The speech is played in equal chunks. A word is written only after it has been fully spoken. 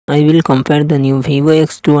I will compare the new Vivo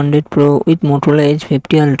X200 Pro with Motorola Edge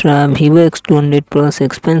 50 Ultra. Vivo X200 Pro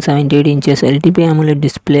 6.78 inches LTP AMOLED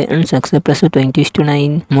display and success ratio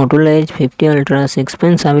 20:9. Motorola Edge 50 Ultra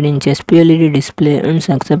 6.7 inches PLED display and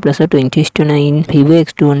success ratio 20:9. Vivo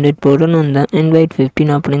X200 Pro run on the Android 15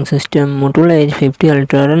 operating system. Motorola Edge 50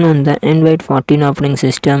 Ultra run on the Android 14 operating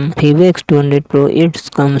system. Vivo X200 Pro it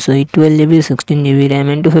comes with 12GB, 16GB RAM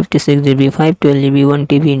and 256GB, 512GB,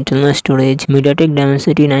 1TB internal storage. MediaTek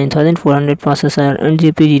Dimensity 9400 processor and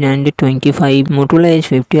GPU G925. Motorola Edge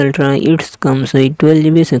 50 Ultra it comes with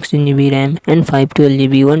 12GB, 16GB RAM and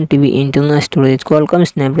 512GB, 1TB internal storage. Qualcomm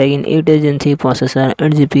Snapdragon 8 Gen 3 processor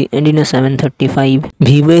and GPU Adreno 735.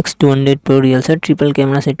 Vivo X200 Pro real set triple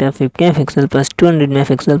camera setup 50MP plus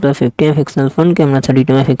 200MP plus 50MP front camera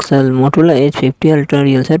 32MP. Motorola Edge 50 Ultra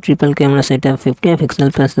real set triple camera setup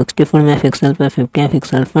 50MP plus 64MP plus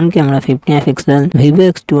 50MP front camera 50MP. Vivo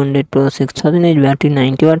X200 Pro 6000 mAh battery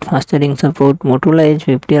 90W fast charging support. Motorola Edge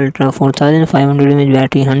 50 Ultra 4500 mAh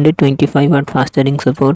battery 125W fast charging support.